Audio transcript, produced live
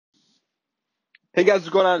Hey guys, what's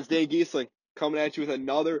going on? It's Dan Gheesling coming at you with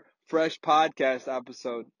another fresh podcast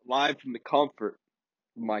episode live from the comfort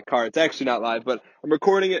of my car. It's actually not live, but I'm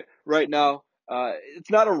recording it right now.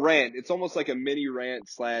 It's not a rant. It's almost like a mini rant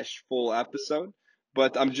slash full episode,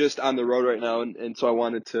 but I'm just on the road right now, and so I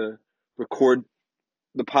wanted to record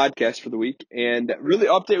the podcast for the week and really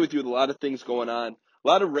update with you with a lot of things going on, a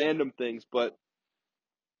lot of random things, but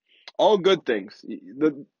all good things.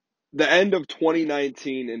 The end of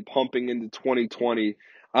 2019 and pumping into 2020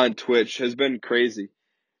 on Twitch has been crazy.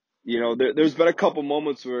 There's been a couple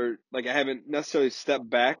moments where like I haven't necessarily stepped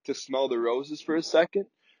back to smell the roses for a second,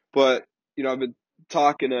 but I've been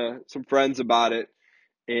talking to some friends about it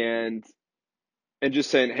and just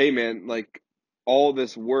saying, hey man, like all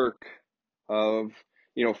this work of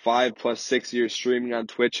 5 plus 6 years streaming on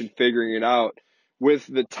Twitch and figuring it out with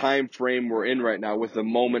the time frame we're in right now, with the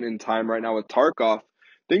moment in time right now with Tarkov,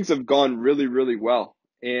 things have gone really, really well.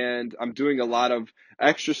 And I'm doing a lot of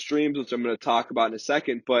extra streams, which I'm going to talk about in a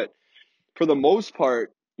second, but for the most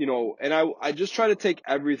part, and I just try to take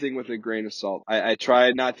everything with a grain of salt. I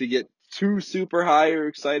try not to get too super high or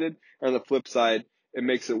excited. And on the flip side, it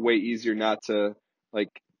makes it way easier not to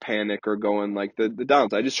like panic or go in like the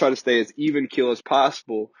downs. I just try to stay as even keel as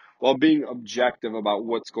possible while being objective about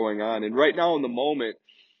what's going on. And right now in the moment,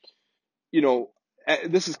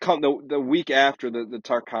 this is come the week after the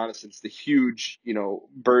Tarkana, the huge,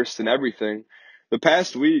 burst and everything. The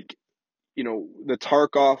past week, the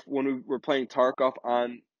Tarkov, when we were playing Tarkov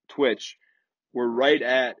on Twitch, we're right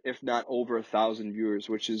at, if not over 1,000 viewers,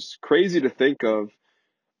 which is crazy to think of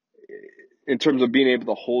in terms of being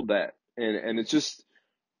able to hold that. And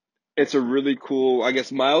it's a really cool, I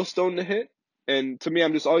guess, milestone to hit. And to me,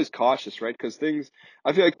 I'm just always cautious, right? Because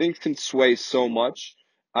I feel like things can sway so much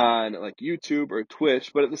on like YouTube or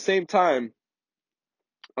Twitch, but at the same time,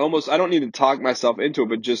 I don't need to talk myself into it,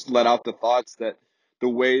 but just let out the thoughts that the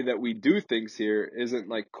way that we do things here isn't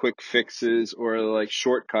like quick fixes or like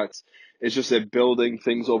shortcuts. It's just that building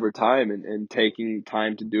things over time and taking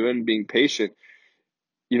time to do it and being patient.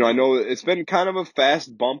 I know it's been kind of a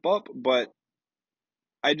fast bump up, but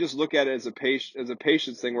I just look at it as a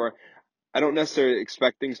patience thing where I don't necessarily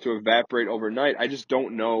expect things to evaporate overnight. I just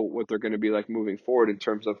don't know what they're going to be like moving forward in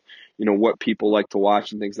terms of, what people like to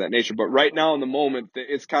watch and things of that nature. But right now in the moment,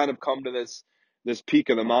 it's kind of come to this peak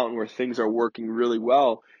of the mountain where things are working really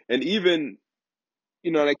well. And even,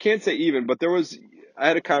 and I can't say even, but I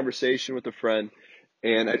had a conversation with a friend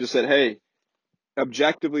and I just said, hey,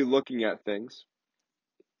 objectively looking at things,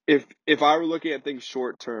 if I were looking at things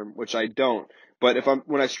short term, which I don't, but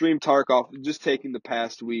when I stream Tarkov, just taking the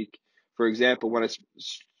past week, for example, when I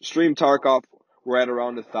stream Tarkov, we're at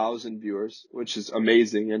around 1,000 viewers, which is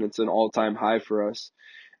amazing, and it's an all-time high for us.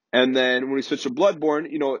 And then when we switch to Bloodborne,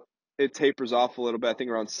 it tapers off a little bit. I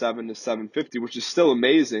think around 7 to 750, which is still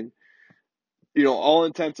amazing. All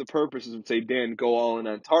intents and purposes would say, Dan, go all in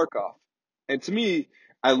on Tarkov. And to me,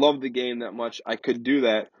 I love the game that much. I could do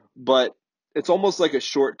that, but it's almost like a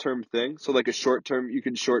short-term thing. So like you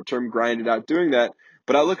can short-term grind it out doing that.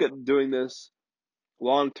 But I look at doing this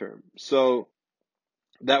long-term. So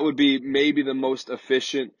that would be maybe the most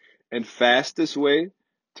efficient and fastest way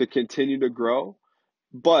to continue to grow.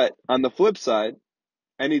 But on the flip side,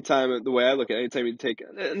 the way I look at it, anytime you take,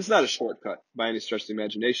 and it's not a shortcut by any stretch of the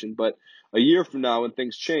imagination, but a year from now when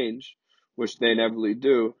things change, which they inevitably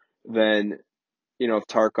do, then, if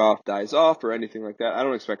Tarkov dies off or anything like that, I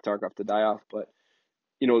don't expect Tarkov to die off, but,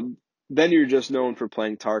 you know, then you're just known for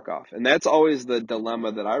playing Tarkov. And that's always the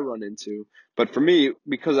dilemma that I run into. But for me,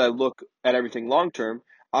 because I look at everything long term,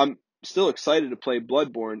 I'm still excited to play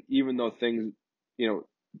Bloodborne, even though things, you know,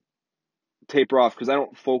 taper off because I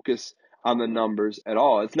don't focus on the numbers at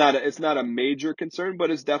all. It's not a major concern,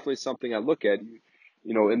 but it's definitely something I look at,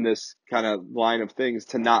 in this kind of line of things.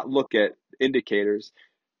 To not look at indicators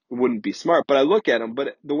wouldn't be smart, but I look at them.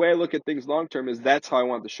 But the way I look at things long term is that's how I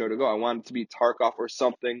want the show to go. I want it to be Tarkov or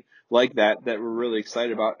something like that we're really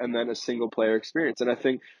excited about, and then a single player experience. And I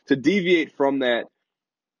think to deviate from that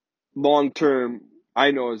long term,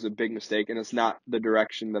 I know is a big mistake, and it's not the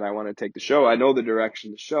direction that I want to take the show. I know the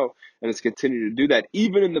direction of the show, and it's continue to do that,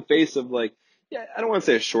 even in the face of like, yeah, I don't want to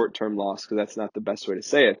say a short term loss because that's not the best way to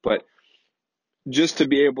say it, but just to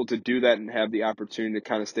be able to do that and have the opportunity to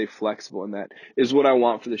kind of stay flexible in that is what I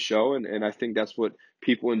want for the show, and I think that's what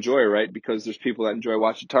people enjoy, right? Because there's people that enjoy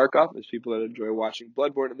watching Tarkov, there's people that enjoy watching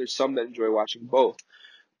Bloodborne, and there's some that enjoy watching both.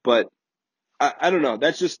 But I don't know.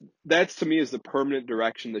 That's to me is the permanent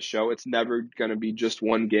direction of the show. It's never going to be just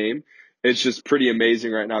one game. It's just pretty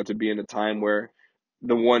amazing right now to be in a time where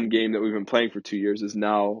the one game that we've been playing for 2 years is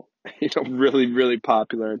now, really, really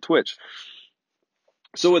popular on Twitch.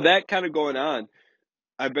 So with that kind of going on,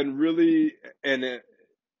 I've been really in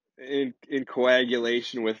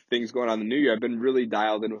coagulation with things going on in the new year. I've been really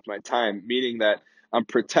dialed in with my time, meaning that I'm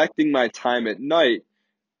protecting my time at night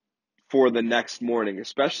for the next morning,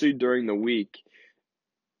 especially during the week.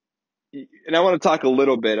 And I want to talk a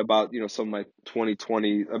little bit about, some of my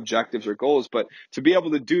 2020 objectives or goals, but to be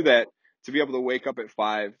able to do that, to be able to wake up at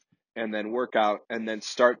 5 and then work out and then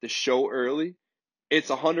start the show early, it's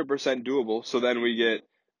 100% doable. So then we get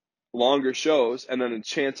longer shows and then a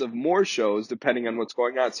chance of more shows depending on what's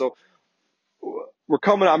going on. So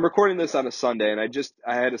I'm recording this on a Sunday, and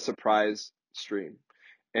I had a surprise stream.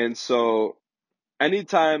 And so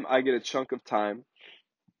anytime I get a chunk of time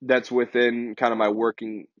that's within kind of my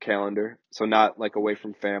working calendar, so not like away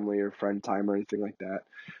from family or friend time or anything like that,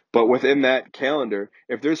 but within that calendar,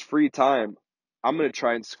 if there's free time, I'm going to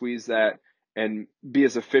try and squeeze that and be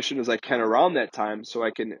as efficient as I can around that time so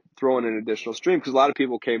I can throw in an additional stream. Because a lot of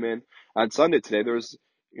people came in on Sunday today. There was,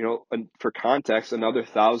 for context, another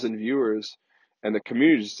 1,000 viewers, and the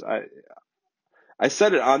communities. I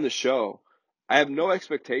said it on the show. I have no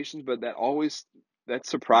expectations, but that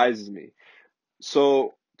surprises me.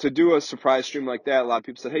 So to do a surprise stream like that, a lot of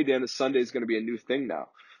people said, "Hey Dan, this Sunday is going to be a new thing now."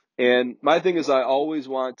 And my thing is, I always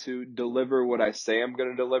want to deliver what I say I'm going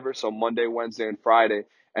to deliver. So Monday, Wednesday, and Friday,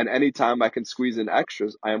 and anytime I can squeeze in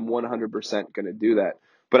extras, I am 100% going to do that.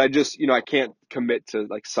 But I just, I can't commit to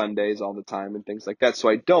like Sundays all the time and things like that. So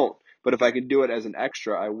I don't. But if I can do it as an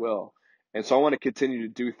extra, I will. And so I want to continue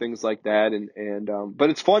to do things like that. But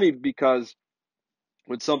it's funny because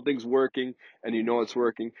when something's working and you know it's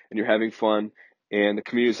working and you're having fun and the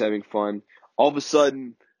community's having fun, all of a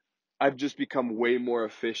sudden I've just become way more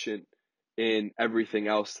efficient in everything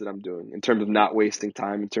else that I'm doing in terms of not wasting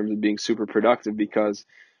time, in terms of being super productive, because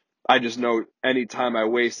I just know any time I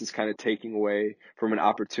waste is kind of taking away from an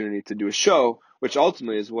opportunity to do a show, which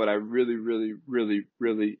ultimately is what I really, really, really,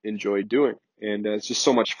 really enjoy doing. And it's just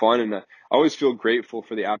so much fun. And I always feel grateful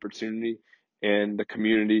for the opportunity and the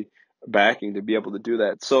community backing to be able to do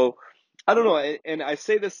that. So I don't know. And I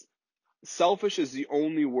say this, selfish is the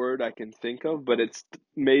only word I can think of, but it's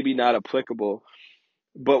maybe not applicable.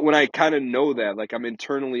 But when I kind of know that, like I'm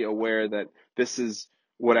internally aware that this is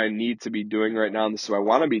what I need to be doing right now and this is what I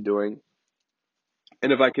want to be doing,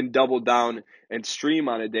 and if I can double down and stream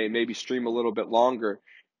on a day, maybe stream a little bit longer,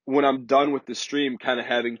 when I'm done with the stream, kind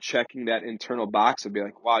of checking that internal box and be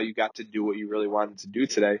like, wow, you got to do what you really wanted to do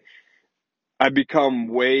today. I become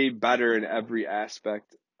way better in every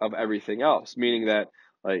aspect of everything else, meaning that,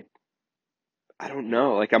 like, I don't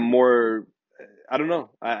know, like I'm more, I don't know.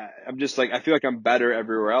 I'm just like, I feel like I'm better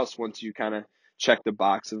everywhere else once you kind of check the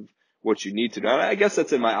box of what you need to do. And I guess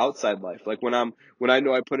that's in my outside life. Like when I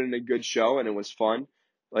know I put in a good show and it was fun,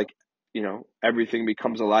 like, everything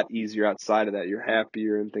becomes a lot easier outside of that. You're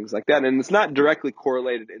happier and things like that. And it's not directly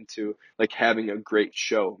correlated into like having a great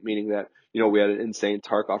show, meaning that, we had an insane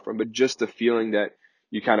Tarkov run, but just the feeling that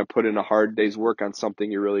you kind of put in a hard day's work on something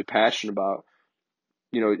you're really passionate about,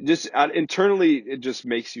 just internally, it just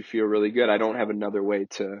makes you feel really good. I don't have another way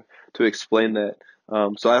to explain that.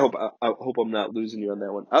 So I hope I'm not losing you on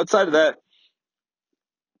that one. Outside of that,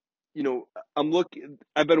 you know,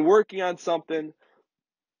 I've been working on something.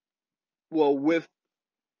 Well,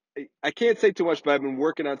 I can't say too much, but I've been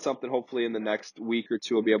working on something. Hopefully, in the next week or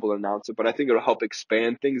two, I'll be able to announce it. But I think it'll help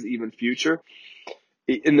expand things even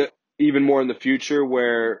more in the future,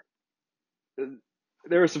 where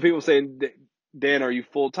there are some people saying, Dan, are you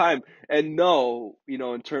full time? And no,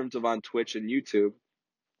 in terms of on Twitch and YouTube,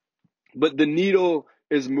 but the needle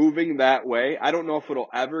is moving that way. I don't know if it'll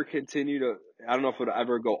ever I don't know if it'll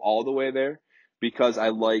ever go all the way there because I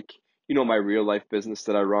like, my real life business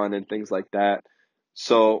that I run and things like that.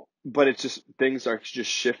 So, but it's just, things are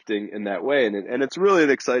just shifting in that way. And it's really an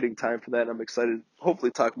exciting time for that. And I'm excited to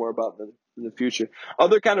hopefully talk more about that in the future.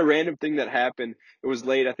 Other kind of random thing that happened, it was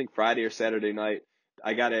late, I think Friday or Saturday night.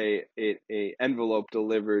 I got a envelope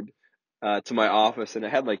delivered to my office, and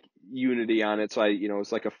it had like Unity on it. So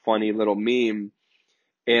it's like a funny little meme.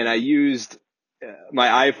 And I used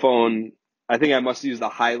my iPhone. I think I must use the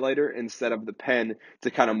highlighter instead of the pen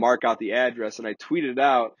to kind of mark out the address. And I tweeted it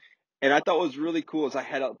out. And I thought what was really cool is I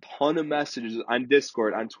had a ton of messages on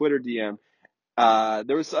Discord, on Twitter DM.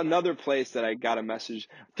 There was another place that I got a message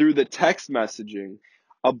through the text messaging.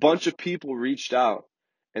 A bunch of people reached out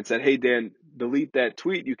and said, "Hey Dan, delete that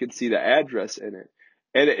tweet. You can see the address in it."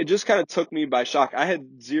 And it just kind of took me by shock. I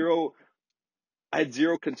had zero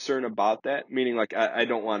concern about that, meaning like I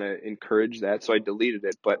don't want to encourage that, so I deleted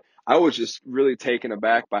it. But I was just really taken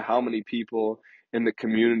aback by how many people in the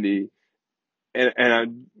community and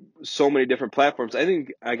on so many different platforms. I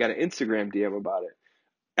think I got an Instagram DM about it.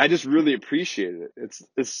 I just really appreciated it.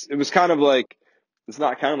 It was kind of like, it's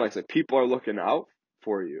not kind of like, it's like people are looking out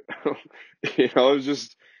for you. It was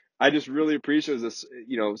just, I just really appreciate this.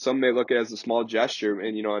 Some may look at it as a small gesture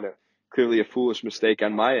and, and clearly a foolish mistake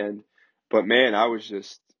on my end. But man, I was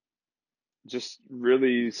just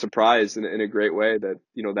really surprised in a great way that,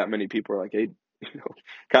 that many people are like, hey, you know,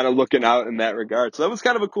 kind of looking out in that regard. So that was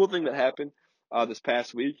kind of a cool thing that happened this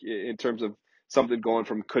past week in terms of something going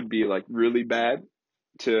from could be like really bad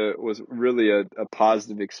to was really a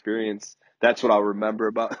positive experience. That's what I'll remember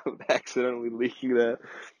about accidentally leaking that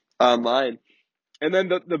online. And then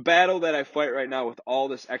the battle that I fight right now with all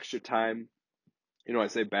this extra time, I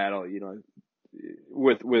say battle,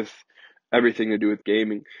 with everything to do with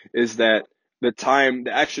gaming, is that the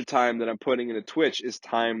extra time that I'm putting into Twitch is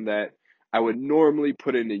time that I would normally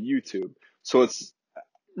put into YouTube. So it's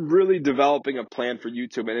really developing a plan for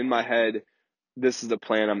YouTube. And in my head, this is the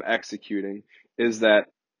plan I'm executing, is that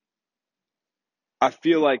I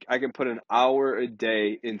feel like I can put an hour a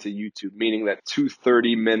day into YouTube, meaning that 2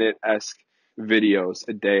 30-minute-esque videos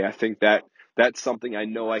a day. I think that's something I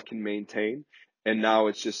know I can maintain. And now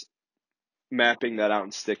it's just mapping that out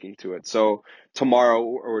and sticking to it. So tomorrow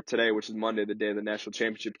or today, which is Monday, the day of the national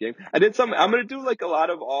championship game, I'm going to do like a lot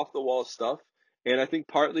of off the wall stuff. And I think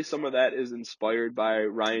partly some of that is inspired by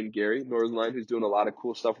Ryan Gary, Northern Line, who's doing a lot of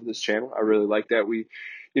cool stuff with this channel. I really like that. We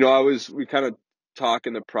kind of talk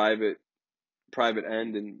in the private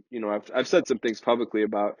end, and I've said some things publicly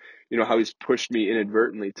about how he's pushed me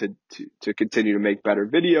inadvertently to continue to make better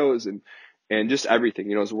videos and just everything,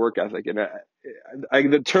 his work ethic.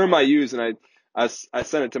 And the term I use, and I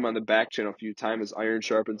sent it to him on the back channel a few times, is iron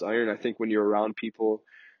sharpens iron. I think when you're around people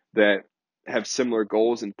that have similar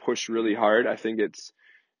goals and push really hard, I think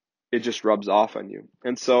it just rubs off on you.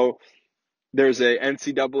 And so there's a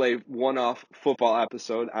NCAA one-off football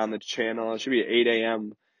episode on the channel. It should be at 8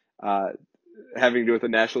 a.m. Having to do with the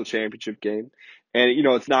national championship game. And,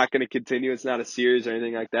 it's not going to continue. It's not a series or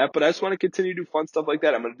anything like that. But I just want to continue to do fun stuff like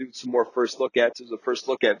that. I'm going to do some more first look at. There's a first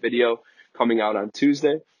look at video coming out on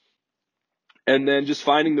Tuesday. And then just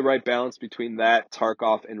finding the right balance between that,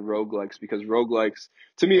 Tarkov, and roguelikes. Because roguelikes,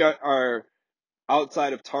 to me, are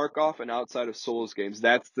outside of Tarkov and outside of Souls games.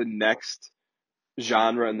 That's the next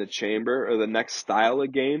genre in the chamber, or the next style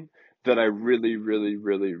of game that I really, really,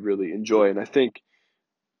 really, really enjoy. And I think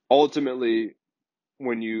ultimately,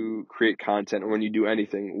 when you create content or when you do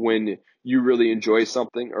anything, when you really enjoy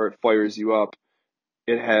something or it fires you up,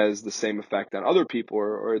 it has the same effect on other people,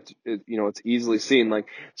 or it's easily seen. Like,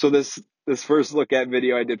 so this first look at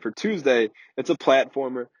video I did for Tuesday, it's a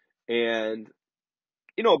platformer, and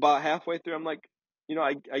about halfway through, I'm like,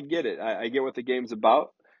 I get it. I get what the game's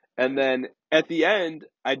about. And then at the end,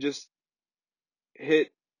 I just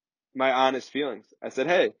hit my honest feelings. I said,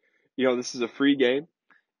 hey, this is a free game,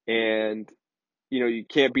 and you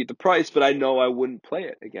can't beat the price, but I know I wouldn't play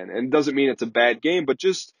it again. And it doesn't mean it's a bad game, but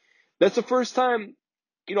just that's the first time,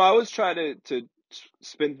 I always try to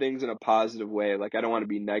spin things in a positive way. Like, I don't want to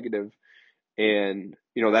be negative. And,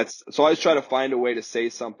 so I always try to find a way to say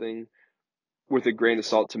something with a grain of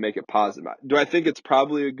salt to make it positive. Do I think it's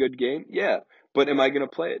probably a good game? Yeah. But am I going to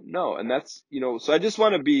play it? No. And that's, so I just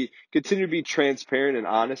want to continue to be transparent and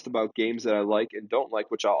honest about games that I like and don't like,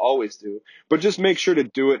 which I'll always do, but just make sure to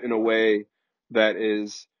do it in a way that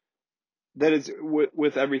is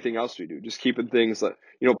with everything else we do, just keeping things like,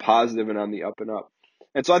 positive and on the up and up.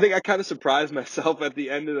 And so I think I kind of surprised myself at the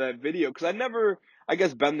end of that video, because I never, I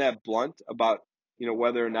guess, been that blunt about,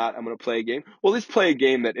 whether or not I'm going to play a game. Well, at least play a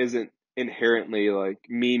game that isn't inherently like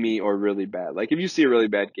memey or really bad. Like, if you see a really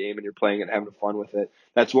bad game and you're playing it and having fun with it,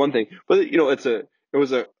 that's one thing. But it's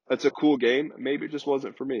a cool game. Maybe it just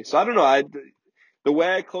wasn't for me. So I don't know. The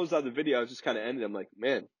way I closed out the video, I was just kind of ended. I'm like,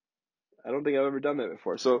 man, I don't think I've ever done that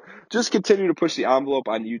before. So just continue to push the envelope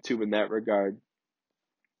on YouTube in that regard.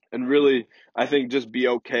 And really, I think just be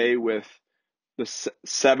okay with the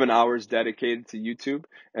 7 hours dedicated to YouTube,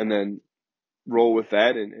 and then roll with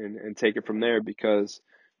that and take it from there, because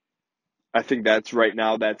I think right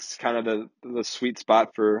now, that's kind of the sweet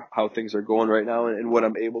spot for how things are going right now and what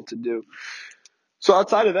I'm able to do. So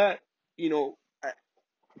outside of that,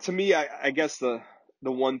 to me, I guess the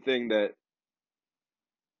one thing that,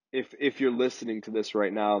 if you're listening to this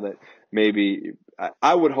right now, that maybe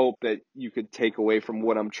I would hope that you could take away from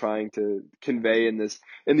what I'm trying to convey in these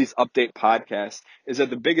update podcasts, is that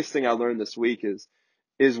the biggest thing I learned this week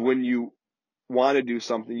is when you want to do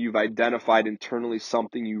something, you've identified internally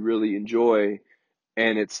something you really enjoy,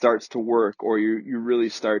 and it starts to work, or you really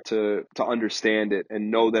start to understand it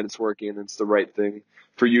and know that it's working and it's the right thing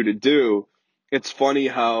for you to do. It's funny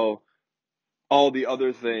how all the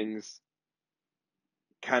other things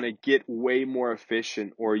kind of get way more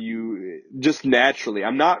efficient, or you just naturally.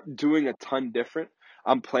 I'm not doing a ton different.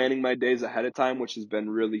 I'm planning my days ahead of time, which has been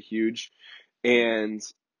really huge. And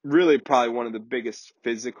really, probably one of the biggest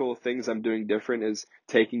physical things I'm doing different is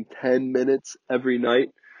taking 10 minutes every night,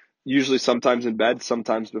 usually sometimes in bed,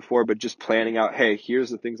 sometimes before, but just planning out, hey, here's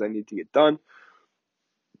the things I need to get done.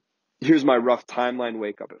 Here's my rough timeline.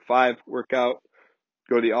 Wake up at 5, work out,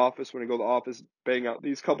 go to the office. When I go to the office, bang out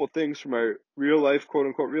these couple things for my real life, quote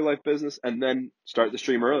unquote, real life business, and then start the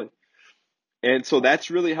stream early. And so that's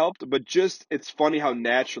really helped. But just, it's funny how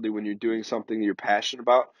naturally when you're doing something that you're passionate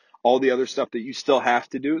about, all the other stuff that you still have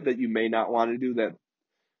to do that you may not want to do that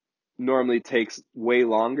normally takes way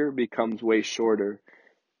longer becomes way shorter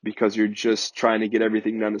because you're just trying to get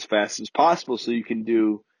everything done as fast as possible so you can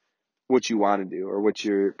do what you want to do or what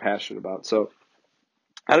you're passionate about. So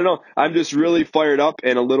I don't know. I'm just really fired up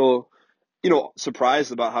and a little,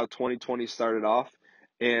 surprised about how 2020 started off.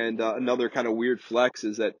 And another kind of weird flex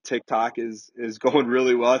is that TikTok is going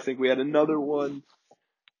really well. I think we had another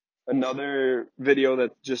video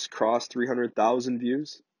that just crossed 300,000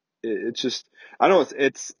 views. It's just, I don't know,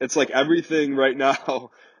 it's like everything right now.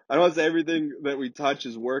 I don't want to say everything that we touch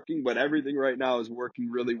is working, but everything right now is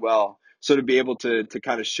working really well. So to be able to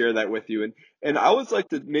kind of share that with you, and I always like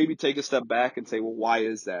to maybe take a step back and say, well, why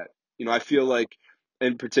is that? I feel like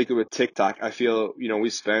in particular with TikTok, I feel, we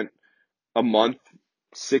spent a month,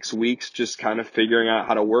 6 weeks, just kind of figuring out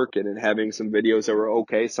how to work it and having some videos that were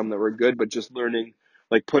okay, some that were good, but just learning,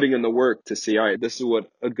 like putting in the work to see, all right, this is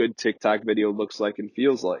what a good TikTok video looks like and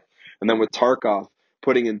feels like. And then with Tarkov,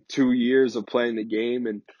 putting in 2 years of playing the game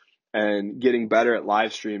and getting better at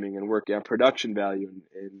live streaming and working on production value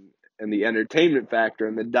and the entertainment factor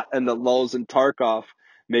and the lulls in Tarkov,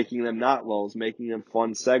 making them not lulls, making them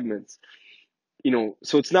fun segments.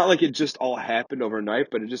 So it's not like it just all happened overnight,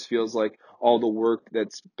 but it just feels like all the work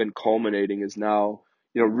that's been culminating is now,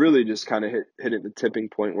 really just kind of hitting the tipping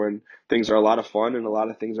point when things are a lot of fun and a lot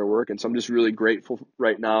of things are working. So I'm just really grateful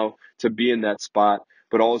right now to be in that spot,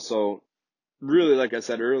 but also really, like I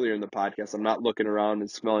said earlier in the podcast, I'm not looking around and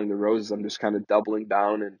smelling the roses. I'm just kind of doubling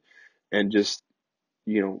down and just,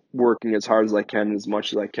 working as hard as I can, as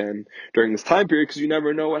much as I can during this time period, because you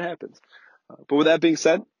never know what happens. But with that being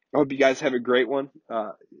said, I hope you guys have a great one.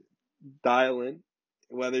 Dial in.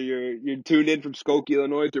 Whether you're tuned in from Skokie,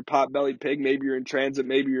 Illinois with your pot-bellied pig, maybe you're in transit,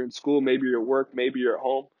 maybe you're in school, maybe you're at work, maybe you're at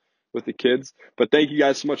home with the kids. But thank you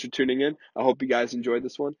guys so much for tuning in. I hope you guys enjoyed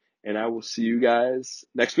this one, and I will see you guys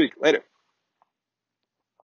next week. Later.